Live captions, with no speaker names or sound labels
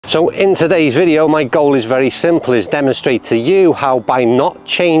So in today's video, my goal is very simple, is demonstrate to you how by not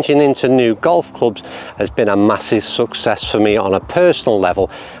changing into new golf clubs has been a massive success for me on a personal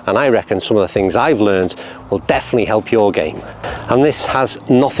level, and I reckon some of the things I've learned will definitely help your game. And this has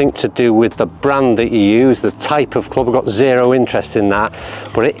nothing to do with the brand that you use, the type of club. I've got zero interest in that,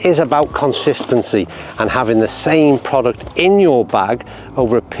 but it is about consistency, and having the same product in your bag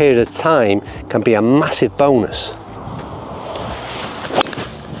over a period of time can be a massive bonus.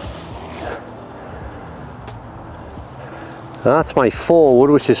 That's my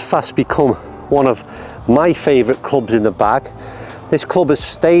forward, which has fast become one of my favourite clubs in the bag. This club has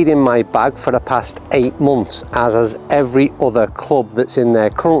stayed in my bag for the past 8 months, as has every other club that's in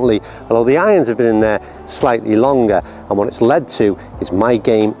there currently, although the irons have been in there slightly longer, and what it's led to is my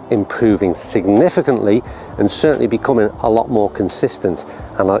game improving significantly and certainly becoming a lot more consistent,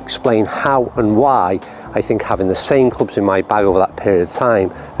 and I'll explain how and why I think having the same clubs in my bag over that period of time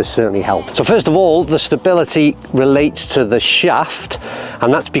has certainly helped. So first of all, the stability relates to the shaft,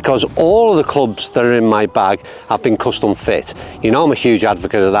 and that's because all of the clubs that are in my bag have been custom fit. You know I'm a huge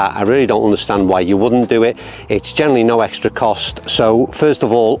advocate of that. I really don't understand why you wouldn't do it. It's generally no extra cost. So first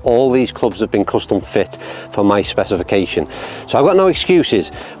of all these clubs have been custom fit for my specification. So I've got no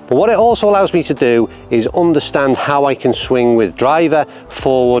excuses. But what it also allows me to do is understand how I can swing with driver,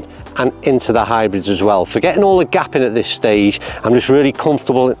 forward, and into the hybrids as well. Forgetting all the gapping at this stage, I'm just really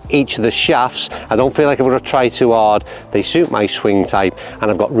comfortable in each of the shafts. I don't feel like I'm going to try too hard. They suit my swing type, and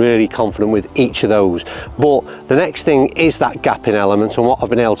I've got really confident with each of those. But the next thing is that gapping element, and what I've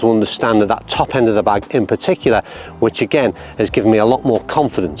been able to understand at that top end of the bag in particular, which again has given me a lot more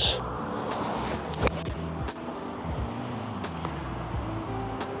confidence.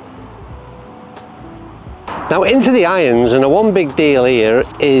 Now into the irons, and the one big deal here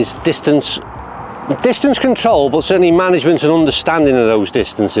is distance control, but certainly management and understanding of those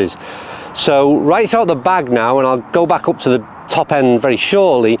distances. So right throughout the bag now, and I'll go back up to the top end very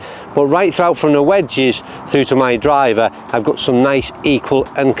shortly, but right throughout from the wedges through to my driver, I've got some nice equal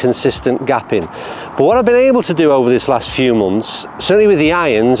and consistent gapping. But what I've been able to do over this last few months, certainly with the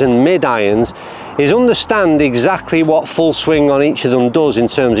irons and mid irons, is understand exactly what full swing on each of them does in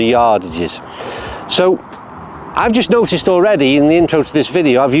terms of yardages. So I've just noticed already in the intro to this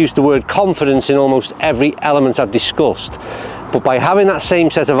video, I've used the word confidence in almost every element I've discussed. But by having that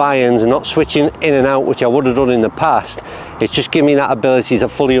same set of irons and not switching in and out, which I would have done in the past, it's just given me that ability to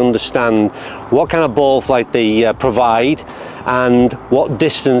fully understand what kind of ball flight they provide and what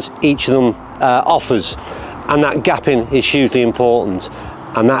distance each of them offers. And that gapping is hugely important.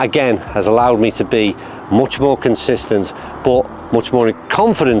 And that again has allowed me to be much more consistent, but much more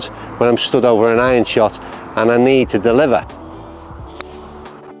confident when I'm stood over an iron shot and I need to deliver.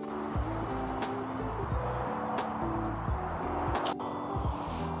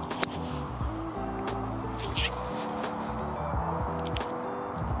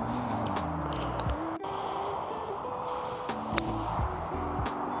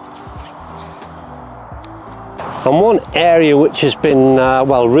 And one area which has been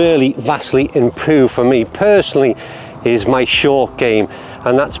well, really vastly improved for me personally is my short game,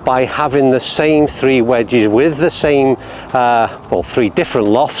 and that's by having the same 3 wedges with the same well, 3 different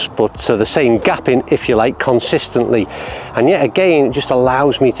lofts, but the same gapping, if you like, consistently. And yet again, it just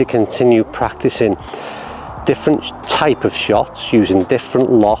allows me to continue practicing different type of shots using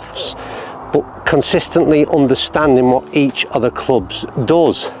different lofts, but consistently understanding what each of the clubs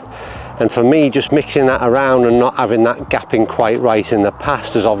does. And for me, just mixing that around and not having that gapping quite right in the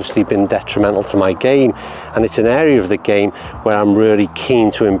past has obviously been detrimental to my game. And it's an area of the game where I'm really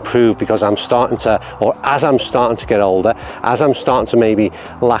keen to improve, because I'm starting to, or as I'm starting to get older, as I'm starting to maybe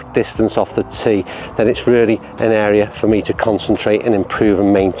lack distance off the tee, then it's really an area for me to concentrate and improve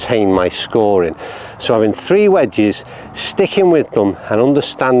and maintain my scoring. So having 3 wedges, sticking with them and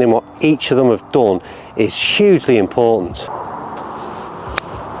understanding what each of them have done is hugely important.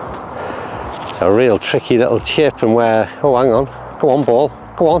 A real tricky little chip, and where, oh hang on, go on ball,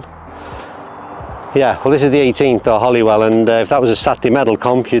 go on. Yeah, well this is the 18th or Hollywell, and if that was a Saturday medal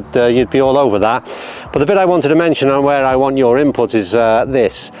comp, you'd be all over that. But the bit I wanted to mention and where I want your input is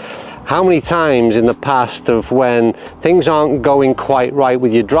this. How many times in the past of when things aren't going quite right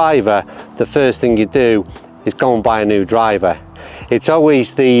with your driver, the first thing you do is go and buy a new driver. It's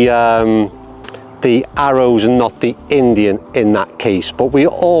always the arrows and not the Indian in that case, but we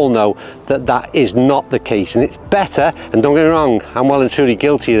all know that that is not the case, and it's better, and don't get me wrong, I'm well and truly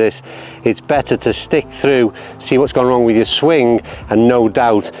guilty of this, it's better to stick through, see what's gone wrong with your swing, and no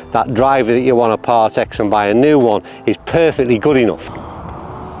doubt that driver that you want to part X and buy a new one is perfectly good enough.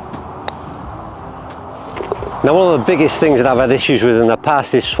 Now, one of the biggest things that I've had issues with in the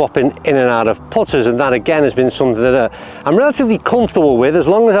past is swapping in and out of putters, and that again has been something that I'm relatively comfortable with. As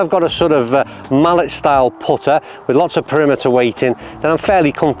long as I've got a sort of mallet style putter with lots of perimeter weighting, then I'm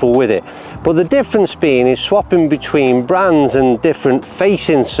fairly comfortable with it. But the difference being is swapping between brands and different face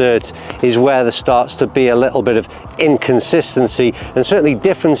inserts is where there starts to be a little bit of inconsistency, and certainly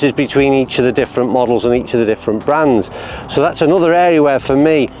differences between each of the different models and each of the different brands. So that's another area where for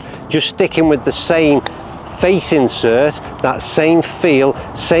me, just sticking with the same face insert, that same feel,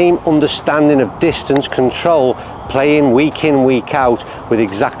 same understanding of distance control, playing week in, week out with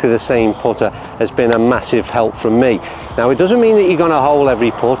exactly the same putter has been a massive help from me. Now, it doesn't mean that you're going to hole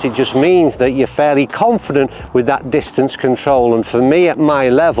every putt, it just means that you're fairly confident with that distance control. And for me at my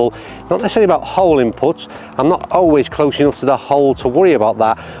level, not necessarily about holing putts, I'm not always close enough to the hole to worry about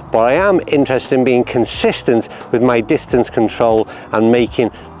that, but I am interested in being consistent with my distance control and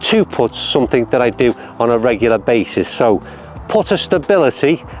making 2 putts something that I do on a regular basis. So putter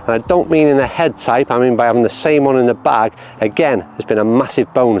stability, and I don't mean in the head type, I mean by having the same one in the bag, again has been a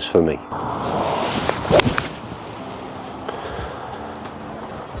massive bonus for me.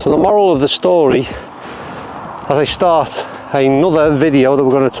 So the moral of the story, as I start another video that we're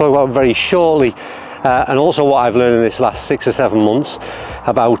going to talk about very shortly, and also what I've learned in this last 6 or 7 months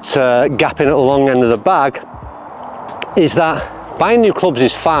about gapping at the long end of the bag, is that buying new clubs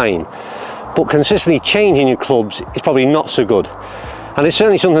is fine, but consistently changing your clubs is probably not so good. And it's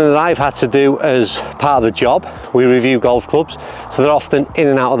certainly something that I've had to do as part of the job. We review golf clubs, so they're often in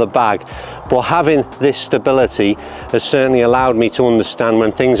and out of the bag. But having this stability has certainly allowed me to understand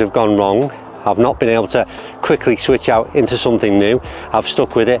when things have gone wrong. I've not been able to quickly switch out into something new. I've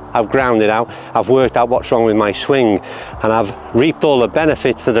stuck with it, I've ground it out, I've worked out what's wrong with my swing, and I've reaped all the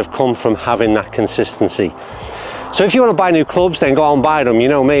benefits that have come from having that consistency. So if you want to buy new clubs, then go out and buy them. You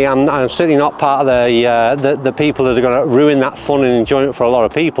know me, I'm certainly not part of the people that are going to ruin that fun and enjoyment for a lot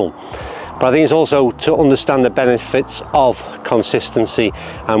of people. But I think it's also to understand the benefits of consistency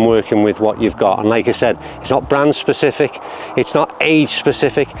and working with what you've got. And like I said, it's not brand specific, it's not age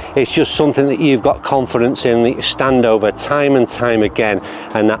specific, it's just something that you've got confidence in, that you stand over time and time again,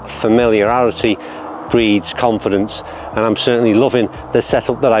 and that familiarity breeds confidence. And I'm certainly loving the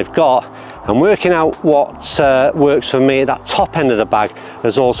setup that I've got. And working out what works for me at that top end of the bag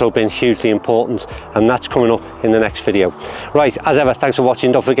has also been hugely important, and that's coming up in the next video. Right, as ever, thanks for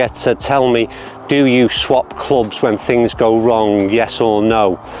watching. Don't forget to tell me, do you swap clubs when things go wrong, yes or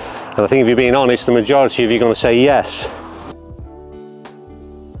no? And I think if you're being honest, the majority of you are going to say yes.